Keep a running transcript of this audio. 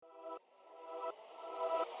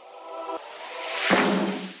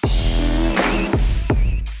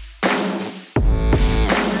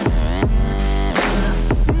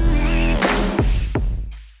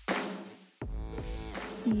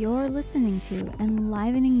listening to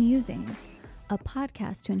Enlivening Musings, a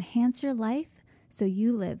podcast to enhance your life so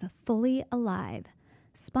you live fully alive.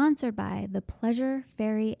 Sponsored by the Pleasure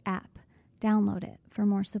Fairy app. Download it for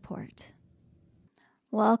more support.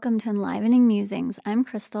 Welcome to Enlivening Musings. I'm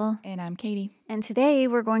Crystal. And I'm Katie. And today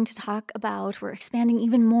we're going to talk about, we're expanding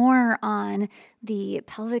even more on the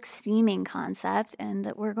pelvic steaming concept.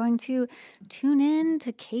 And we're going to tune in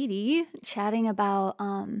to Katie chatting about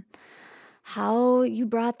how you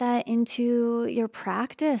brought that into your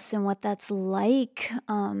practice and what that's like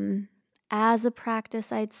as a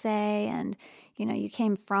practice, I'd say. And, you know, you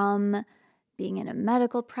came from being in a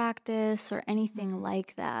medical practice or anything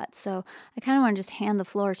like that. So I kind of want to just hand the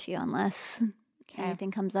floor to you unless anything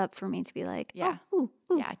comes up for me to be like,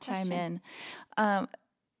 chime in.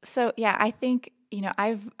 I think, you know,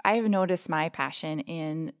 I've noticed my passion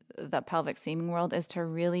in the pelvic steaming world is to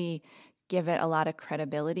really give it a lot of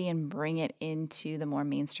credibility and bring it into the more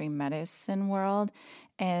mainstream medicine world.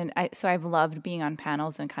 And so I've loved being on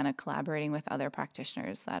panels and kind of collaborating with other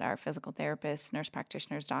practitioners that are physical therapists, nurse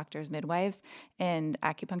practitioners, doctors, midwives, and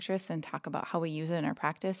acupuncturists, and talk about how we use it in our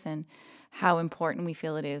practice and how important we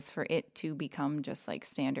feel it is for it to become just like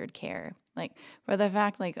standard care. Like for the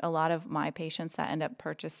fact, like a lot of my patients that end up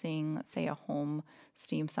purchasing, let's say, a home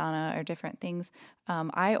steam sauna or different things,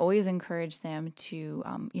 I always encourage them to,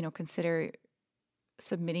 consider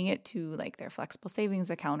submitting it to like their flexible savings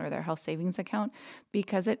account or their health savings account,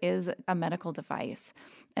 because it is a medical device.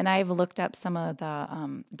 And I've looked up some of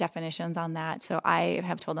the definitions on that. So I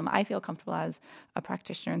have told them I feel comfortable as a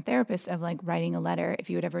practitioner and therapist of like writing a letter, if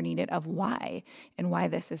you would ever need it, of why and why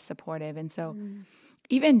this is supportive. And so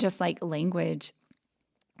even just like language,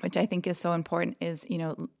 which I think is so important, is, you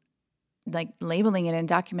know, like labeling it and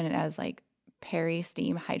document it as like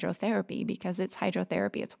peri-steam hydrotherapy, because it's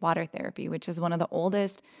hydrotherapy, it's water therapy, which is one of the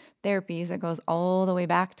oldest therapies that goes all the way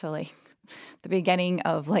back to like the beginning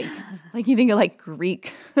of like you think of like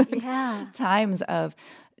Greek times of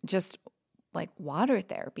just like water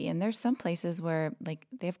therapy. And there's some places where like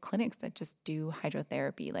they have clinics that just do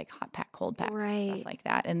hydrotherapy, like hot pack, cold pack, stuff like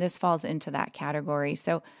that. And this falls into that category.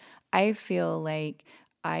 So I feel like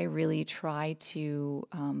I really try to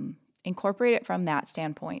incorporate it from that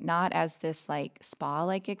standpoint, not as this like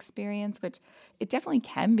spa-like experience, which it definitely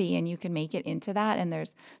can be, and you can make it into that, and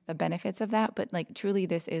there's the benefits of that, but like truly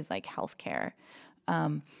this is like healthcare.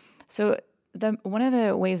 So one of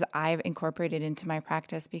the ways I've incorporated into my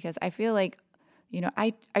practice, because I feel like, you know,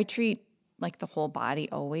 I treat like the whole body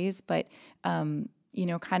always, but kind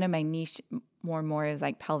of my niche more and more is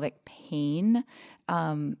like pelvic pain.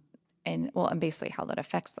 And basically how that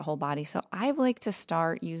affects the whole body. So I've like to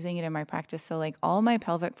start using it in my practice. So like all my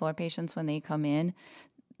pelvic floor patients, when they come in,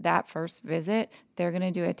 that first visit, they're going to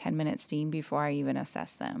do a 10-minute steam before I even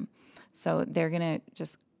assess them. So they're going to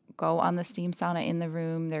just go on the steam sauna in the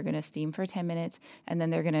room. They're going to steam for 10 minutes, and then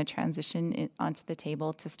they're going to transition it onto the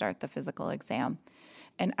table to start the physical exam.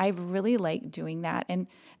 And I really like doing that. And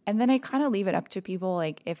then I kind of leave it up to people.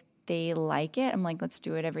 Like if they like it, I'm like, let's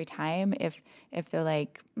do it every time. If they're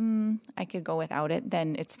like, I could go without it,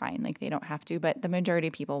 then it's fine. Like they don't have to. But the majority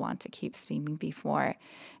of people want to keep steaming before.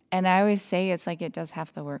 And I always say it's like it does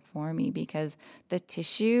half the work for me, because the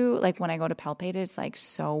tissue, like when I go to palpate it, it's like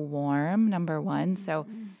so warm, number one. So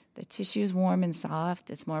the tissue is warm and soft.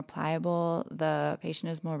 It's more pliable. The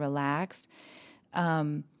patient is more relaxed.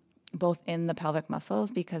 Both in the pelvic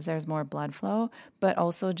muscles because there's more blood flow, but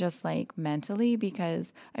also just like mentally,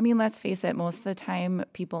 because I mean, let's face it, most of the time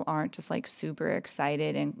people aren't just like super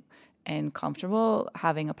excited and comfortable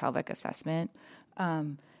having a pelvic assessment.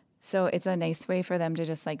 So it's a nice way for them to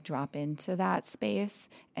just like drop into that space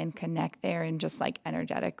and connect there and just like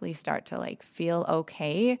energetically start to like feel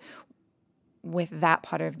okay with that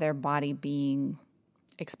part of their body being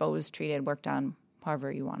exposed, treated, worked on,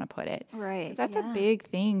 however you want to put it. Right. 'Cause that's a big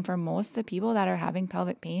thing for most of the people that are having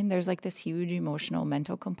pelvic pain. There's like this huge emotional,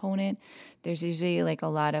 mental component. There's usually like a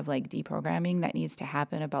lot of like deprogramming that needs to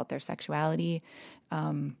happen about their sexuality.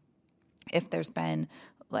 If there's been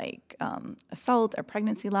like assault or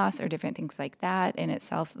pregnancy loss or different things like that in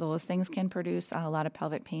itself, those things can produce a lot of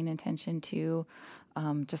pelvic pain and tension too,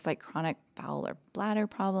 just like chronic bowel or bladder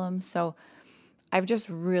problems. So I've just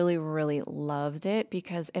really, really loved it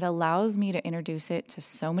because it allows me to introduce it to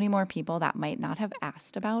so many more people that might not have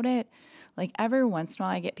asked about it. Like every once in a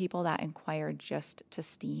while I get people that inquire just to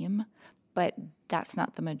steam, but that's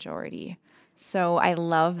not the majority. So I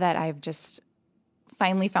love that I've just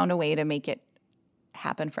finally found a way to make it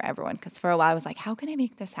happen for everyone. Because for a while I was like, how can I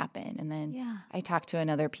make this happen? And then I talked to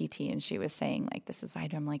another PT and she was saying like, this is what I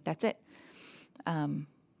do. I'm like, that's it. I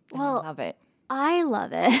love it. I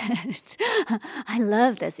love it. I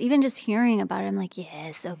love this. Even just hearing about it, I'm like,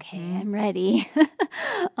 yes, okay, I'm ready.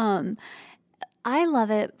 I love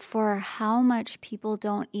it for how much people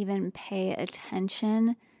don't even pay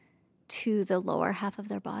attention to the lower half of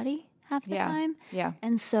their body half the time. Yeah.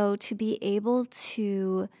 And so to be able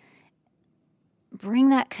to bring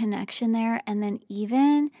that connection there and then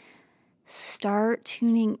even start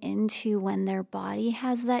tuning into when their body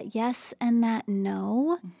has that yes and that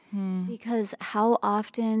no, because how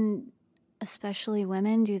often, especially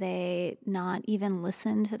women, do they not even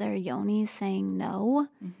listen to their yonis saying no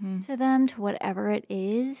to them, to whatever it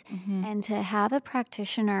is? And to have a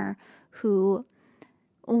practitioner who,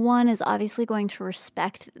 one, is obviously going to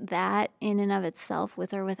respect that in and of itself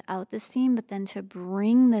with or without the steam, but then to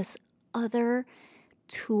bring this other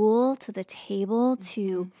tool to the table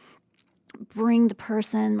to bring the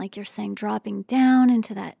person, like you're saying, dropping down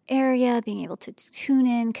into that area, being able to tune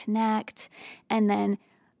in, connect, and then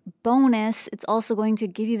bonus, it's also going to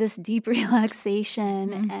give you this deep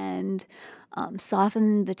relaxation and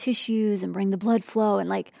soften the tissues and bring the blood flow. And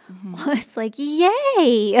like, it's like,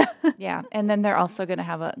 yay. Yeah. And then they're also going to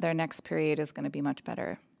have their next period is going to be much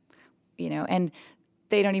better, and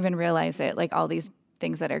they don't even realize it, like all these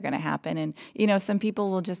things that are going to happen. And, some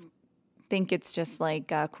people will just think it's just like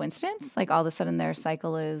a coincidence, like all of a sudden their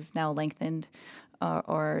cycle is now lengthened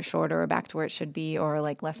or shorter or back to where it should be, or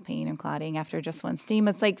like less pain and clotting after just one steam.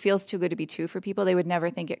 It's like feels too good to be true for people. They would never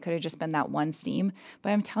think it could have just been that one steam,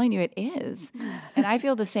 but I'm telling you it is. And I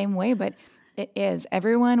feel the same way, but it is.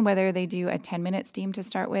 Everyone, whether they do a 10-minute steam to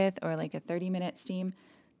start with or like a 30-minute steam,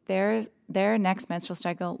 their next menstrual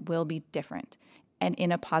cycle will be different and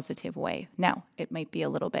in a positive way. Now, it might be a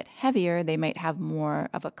little bit heavier. They might have more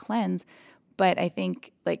of a cleanse, but I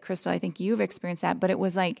think, like Crystal, I think you've experienced that, but it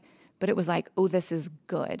was like, oh, this is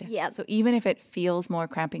good. Yeah. So even if it feels more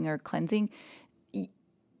cramping or cleansing,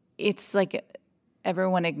 it's like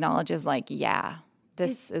everyone acknowledges like, yeah,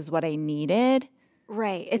 this is what I needed.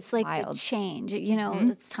 Right. It's like wild. the change.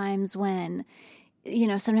 It's times when,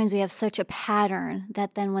 sometimes we have such a pattern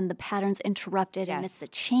that then when the pattern's interrupted and it's the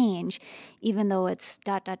change, even though it's ...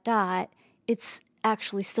 it's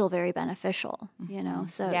actually still very beneficial,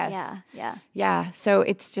 So Yes. yeah. Yeah. So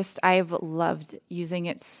it's just, I've loved using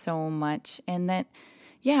it so much. And then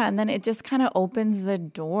it just kind of opens the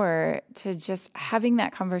door to just having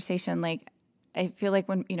that conversation. Like, I feel like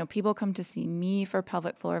when, people come to see me for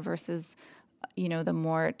pelvic floor versus, the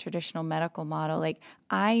more traditional medical model, like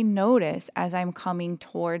I notice as I'm coming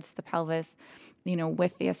towards the pelvis,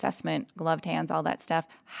 with the assessment, gloved hands, all that stuff,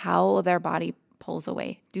 how their body pulls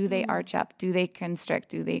away. Do they arch up? Do they constrict?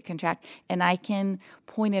 Do they contract? And I can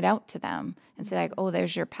point it out to them and say like, oh,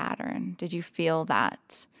 there's your pattern. Did you feel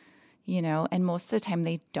that? And most of the time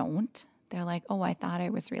they don't. They're like, oh, I thought I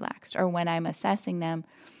was relaxed. Or when I'm assessing them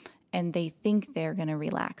and they think they're going to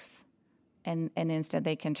relax and instead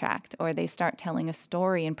they contract, or they start telling a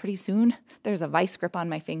story and pretty soon there's a vice grip on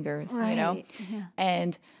my fingers, Yeah.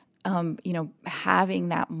 And, having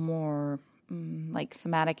that more like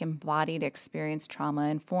somatic embodied experience, trauma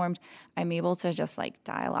informed, I'm able to just like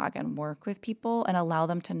dialogue and work with people and allow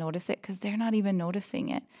them to notice it because they're not even noticing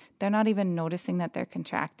it. They're not even noticing that they're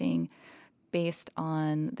contracting based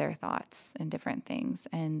on their thoughts and different things.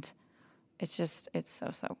 And it's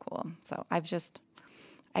so cool. So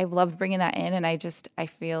I've loved bringing that in, and I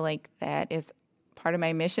feel like that is part of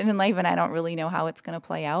my mission in life, and I don't really know how it's going to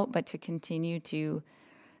play out, but to continue to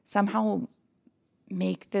somehow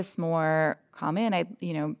make this more common.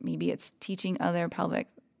 Maybe it's teaching other pelvic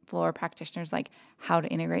floor practitioners like how to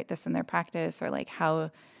integrate this in their practice, or like how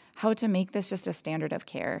to make this just a standard of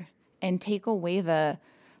care and take away the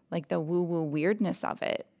woo-woo weirdness of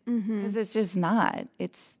it. Because it's just not.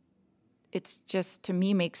 It's just, to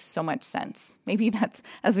me, makes so much sense. Maybe that's,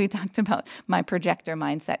 as we talked about, my projector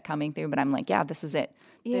mindset coming through, but I'm like, yeah, this is it.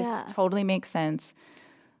 Yeah. This totally makes sense.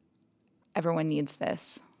 Everyone needs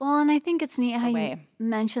this. Well, and I think it's neat how you way.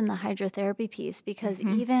 mentioned the hydrotherapy piece, because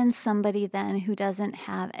even somebody then who doesn't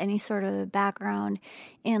have any sort of background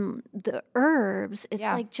in the herbs, it's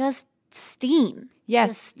like just steam.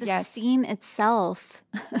 Yes, Just the steam itself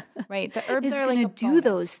right. The herbs is are going like to do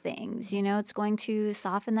those things. It's going to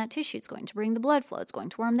soften that tissue. It's going to bring the blood flow. It's going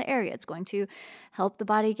to warm the area. It's going to help the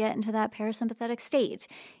body get into that parasympathetic state.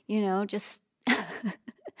 Just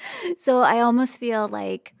so I almost feel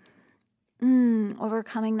like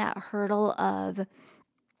overcoming that hurdle of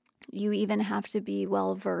you even have to be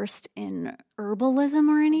well versed in herbalism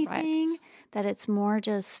or anything, Right. that it's more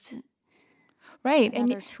just right.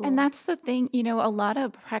 another tool. And that's the thing, a lot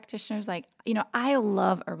of practitioners, like, I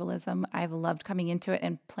love herbalism. I've loved coming into it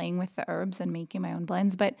and playing with the herbs and making my own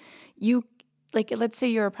blends, but like, let's say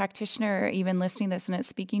you're a practitioner or even listening to this and it's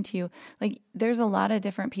speaking to you, like there's a lot of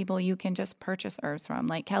different people you can just purchase herbs from.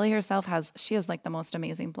 Like Kelly herself she has like the most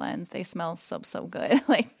amazing blends. They smell so good.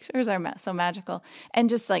 Like hers are so magical and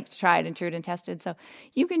just like tried and true and tested. So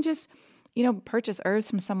you can just, purchase herbs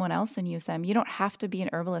from someone else and use them. You don't have to be an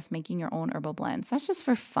herbalist making your own herbal blends. That's just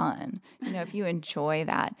for fun, if you enjoy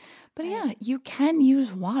that. But yeah, you can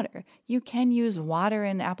use water. You can use water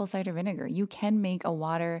and apple cider vinegar. You can make a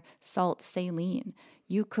water salt saline.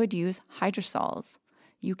 You could use hydrosols.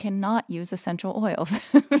 You cannot use essential oils.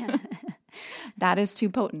 That is too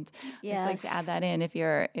potent. Yes. It's like to add that in if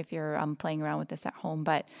you're playing around with this at home.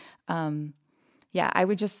 But yeah, I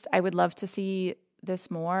would love to see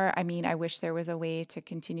this more. I mean, I wish there was a way to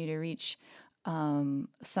continue to reach some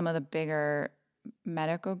of the bigger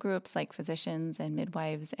medical groups like physicians and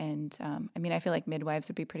midwives. And I feel like midwives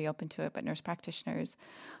would be pretty open to it, but nurse practitioners,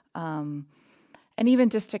 and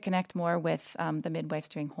even just to connect more with the midwives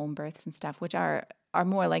doing home births and stuff, which are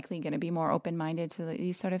more likely going to be more open-minded to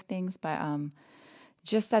these sort of things. But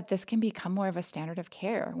just that this can become more of a standard of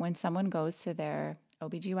care when someone goes to their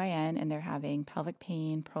OBGYN and they're having pelvic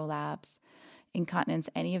pain, prolapse, incontinence,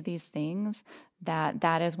 any of these things,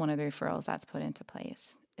 that is one of the referrals that's put into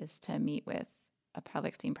place, is to meet with a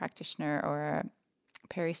pelvic steam practitioner or a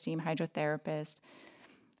peri-steam hydrotherapist.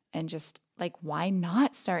 And just like, why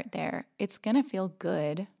not start there? It's going to feel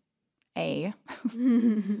good.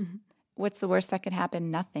 What's the worst that could happen?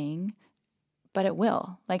 Nothing. But it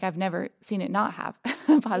will. Like, I've never seen it not have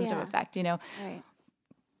a positive effect, Right.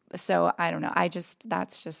 So I don't know.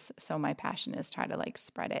 That's just so my passion is try to like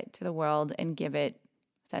spread it to the world and give it,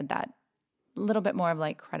 that little bit more of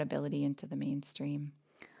like credibility into the mainstream.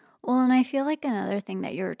 Well, and I feel like another thing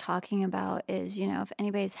that you're talking about is, if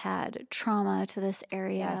anybody's had trauma to this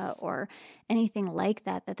area or anything like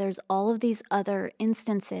that, that there's all of these other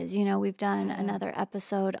instances. We've done another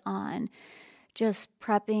episode on just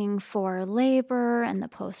prepping for labor and the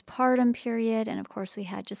postpartum period. And of course, we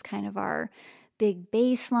had just kind of our big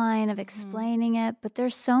baseline of explaining it, but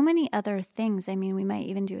there's so many other things. I mean, we might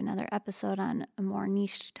even do another episode on a more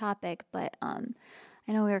niche topic, but I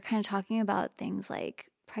know we were kind of talking about things like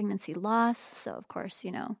pregnancy loss. So of course,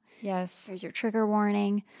 yes, there's your trigger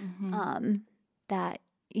warning. That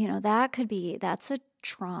that's a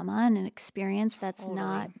trauma and an experience that's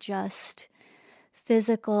not just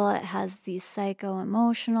physical. It has these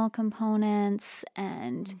psycho-emotional components,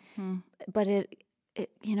 and but it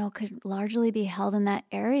could largely be held in that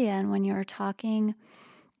area. And when you're talking,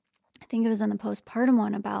 I think it was in the postpartum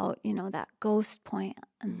one about, that ghost point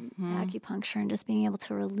and acupuncture and just being able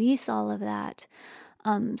to release all of that.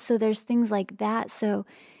 So there's things like that. So,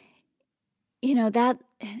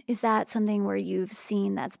 is that something where you've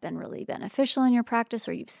seen that's been really beneficial in your practice,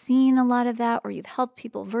 or you've seen a lot of that, or you've helped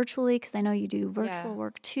people virtually? Because I know you do virtual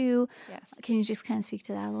work too. Yes. Can you just kind of speak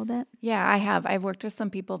to that a little bit? Yeah, I have. I've worked with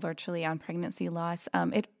some people virtually on pregnancy loss.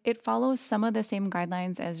 It follows some of the same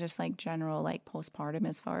guidelines as just like general like postpartum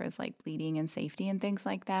as far as like bleeding and safety and things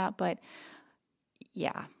like that. But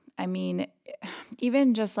yeah, I mean,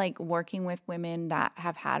 even just like working with women that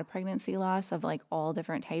have had a pregnancy loss of like all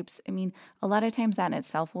different types. I mean, a lot of times that in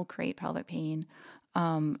itself will create pelvic pain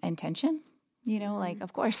and tension, like,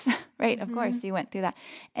 of course, right? Of course you went through that.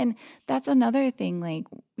 And that's another thing, like,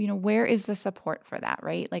 where is the support for that,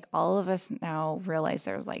 right? Like all of us now realize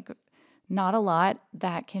there's like not a lot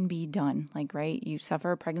that can be done. Like, right, you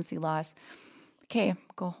suffer a pregnancy loss. Okay,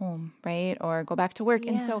 go home, right? Or go back to work.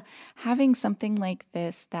 Yeah. And so having something like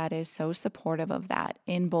this that is so supportive of that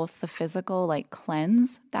in both the physical like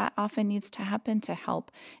cleanse that often needs to happen to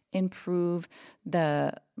help improve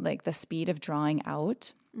the speed of drawing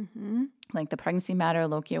out, like the pregnancy matter,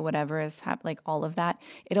 lochia, whatever is like all of that,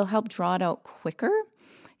 it'll help draw it out quicker,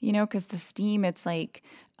 because the steam, it's like,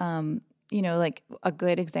 like a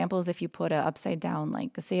good example is if you put a upside down,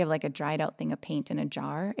 like say you have like a dried out thing of paint in a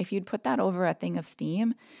jar, if you'd put that over a thing of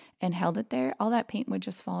steam and held it there, all that paint would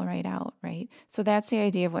just fall right out, right? So that's the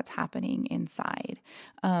idea of what's happening inside.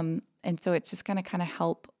 And so it's just going to kind of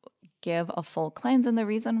help give a full cleanse. And the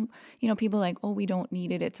reason, people are like, oh, we don't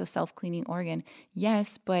need it, it's a self-cleaning organ.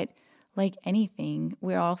 Yes, but like anything,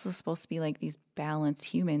 we're also supposed to be like these balanced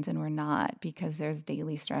humans, and we're not, because there's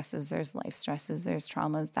daily stresses, there's life stresses, there's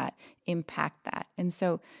traumas that impact that. And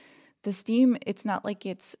so the steam, it's not like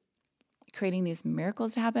it's creating these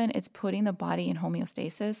miracles to happen. It's putting the body in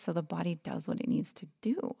homeostasis so the body does what it needs to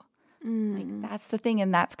do. Like that's the thing.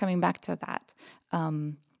 And that's coming back to that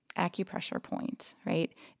acupressure point,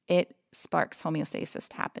 right? It sparks homeostasis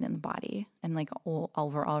to happen in the body and like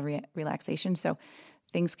overall relaxation. So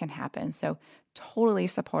things can happen. So totally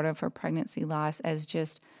supportive for pregnancy loss as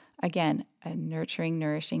just again, nurturing,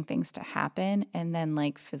 nourishing things to happen, and then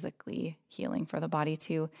like physically healing for the body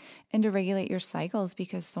too, and to regulate your cycles,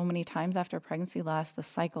 because so many times after pregnancy loss, the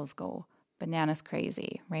cycles go bananas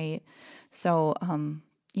crazy, right? So, and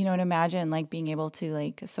imagine like being able to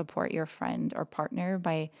like support your friend or partner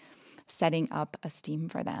by setting up a steam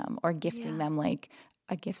for them, or gifting them like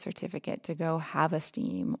a gift certificate to go have a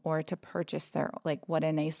steam, or to purchase their, like, what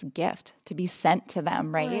a nice gift to be sent to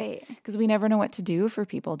them, right? Because we never know what to do for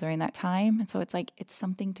people during that time. And so it's like, it's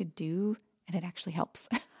something to do, and it actually helps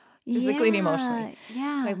physically and emotionally.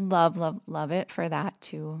 Yeah. So I love, love, love it for that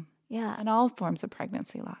too. Yeah. And all forms of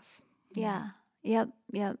pregnancy loss. Yeah. Yep.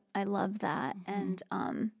 I love that. And,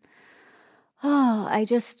 I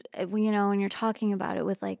just, when you're talking about it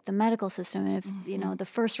with like the medical system, and if, the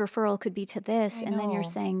first referral could be to this, and then you're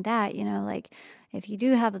saying that, like if you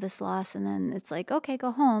do have this loss, and then it's like, okay,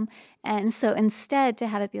 go home. And so instead to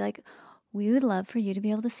have it be like, we would love for you to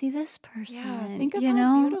be able to see this person. Yeah, think of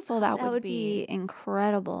how beautiful that would be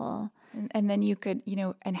incredible. And then you could,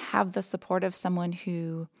 and have the support of someone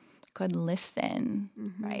who could listen,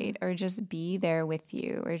 right? Or just be there with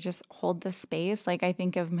you, or just hold the space. Like, I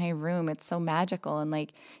think of my room, it's so magical, and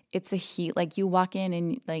like it's a heat, like you walk in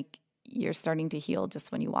and like you're starting to heal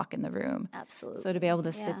just when you walk in the room. Absolutely. So to be able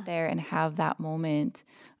to sit there and have that moment,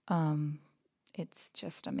 it's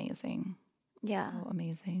just amazing. Yeah. So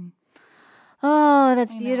amazing. Oh,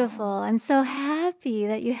 that's beautiful. I'm so happy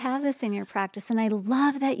that you have this in your practice. And I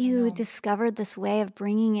love that you discovered this way of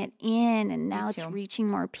bringing it in, and now it's reaching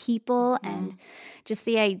more people. And just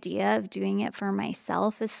the idea of doing it for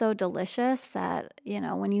myself is so delicious that,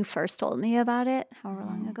 when you first told me about it, however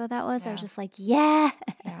long ago that was, I was just like, yeah.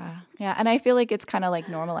 Yeah. And I feel like it's kind of like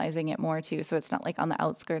normalizing it more too. So it's not like on the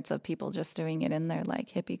outskirts of people just doing it in their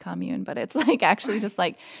like hippie commune, but it's like actually just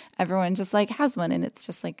like everyone just like has one, and it's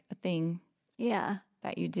just like a thing. Yeah.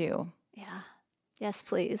 That you do. Yeah. Yes,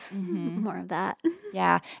 please. More of that.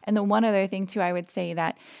 Yeah. And the one other thing too, I would say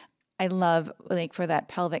that I love, like for that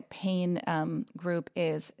pelvic pain group,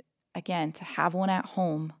 is again, to have one at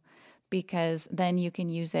home, because then you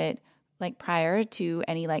can use it like prior to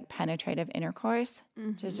any like penetrative intercourse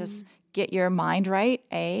to just get your mind right,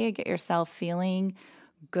 get yourself feeling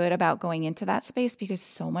good about going into that space, because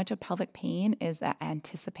so much of pelvic pain is that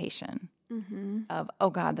anticipation of, oh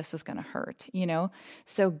God, this is going to hurt,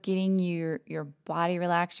 So getting your body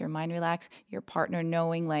relaxed, your mind relaxed, your partner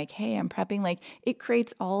knowing like, hey, I'm prepping, like it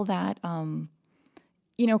creates all that, kind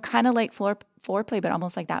of like foreplay, but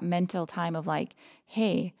almost like that mental time of like,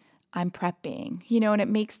 hey, I'm prepping, and it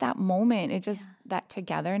makes that moment, it just, that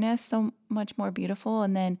togetherness so much more beautiful.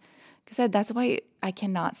 And then, like I said, that's why I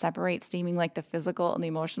cannot separate steaming, like the physical and the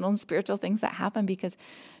emotional and spiritual things that happen, because,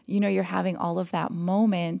 you're having all of that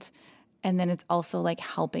moment. And then it's also like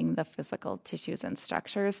helping the physical tissues and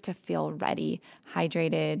structures to feel ready,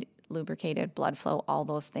 hydrated, lubricated, blood flow, all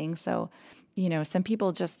those things. So, some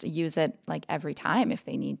people just use it like every time if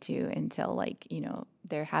they need to, until like,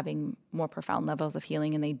 they're having more profound levels of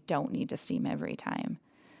healing and they don't need to steam every time.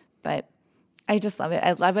 But I just love it.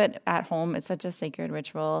 I love it at home. It's such a sacred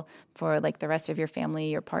ritual for like the rest of your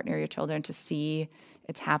family, your partner, your children to see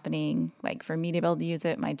it's happening. Like for me to be able to use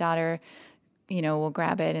it, my daughter, we'll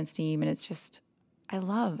grab it and steam. And it's just, I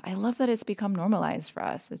love that it's become normalized for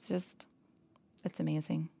us. It's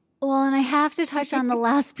amazing. Well, and I have to touch on the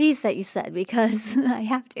last piece that you said, because I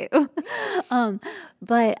have to.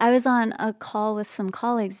 But I was on a call with some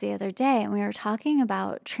colleagues the other day, and we were talking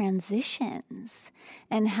about transitions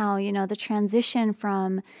and how, the transition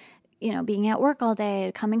from, being at work all day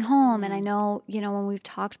to coming home. And I know, when we've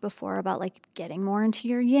talked before about like getting more into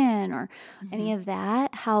your yin or any of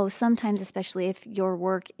that, how sometimes, especially if your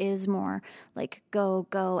work is more like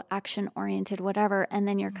go, action oriented, whatever, and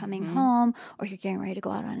then you're coming home or you're getting ready to go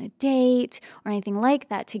out on a date or anything like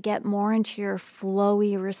that, to get more into your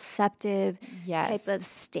flowy, receptive type of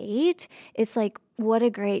state, it's like, what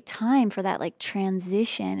a great time for that like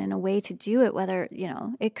transition, and a way to do it, whether,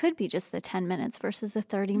 it could be just the 10 minutes versus the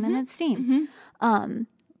 30-minute steam.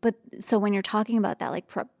 But so when you're talking about that, like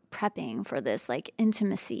prepping for this like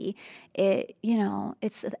intimacy,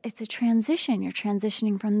 it's a transition. You're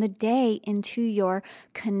transitioning from the day into your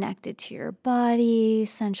connected to your body,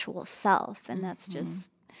 sensual self. And that's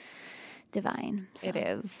just divine. So. It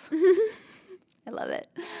is. I love it.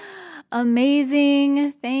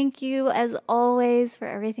 Amazing. Thank you, as always, for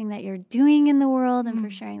everything that you're doing in the world and for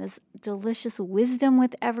sharing this delicious wisdom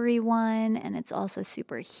with everyone. And it's also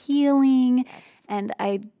super healing. Yes. And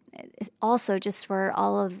I also, just for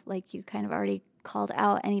all of, like you kind of already called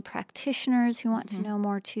out, any practitioners who want to know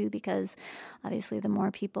more too, because obviously the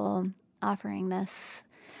more people offering this,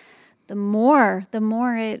 the more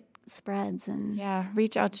it spreads. And yeah,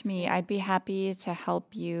 reach out to me. I'd be happy to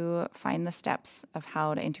help you find the steps of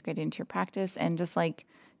how to integrate it into your practice and just like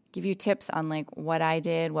give you tips on like what I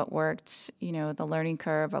did, what worked, the learning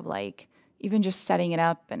curve of like even just setting it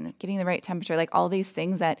up and getting the right temperature, like all these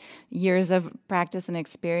things that years of practice and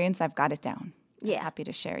experience, I've got it down. Yeah. I'm happy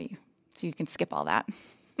to share you so you can skip all that.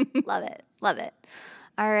 Love it. Love it.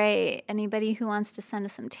 All right. Anybody who wants to send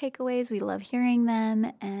us some takeaways, we love hearing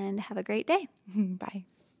them, and have a great day. Bye.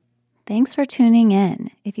 Thanks for tuning in.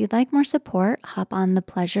 If you'd like more support, hop on the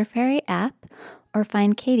Pleasure Fairy app or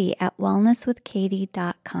find Katie at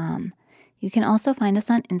wellnesswithkatie.com. You can also find us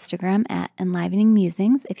on Instagram at Enlivening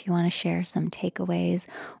Musings if you want to share some takeaways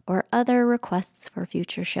or other requests for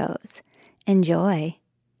future shows. Enjoy.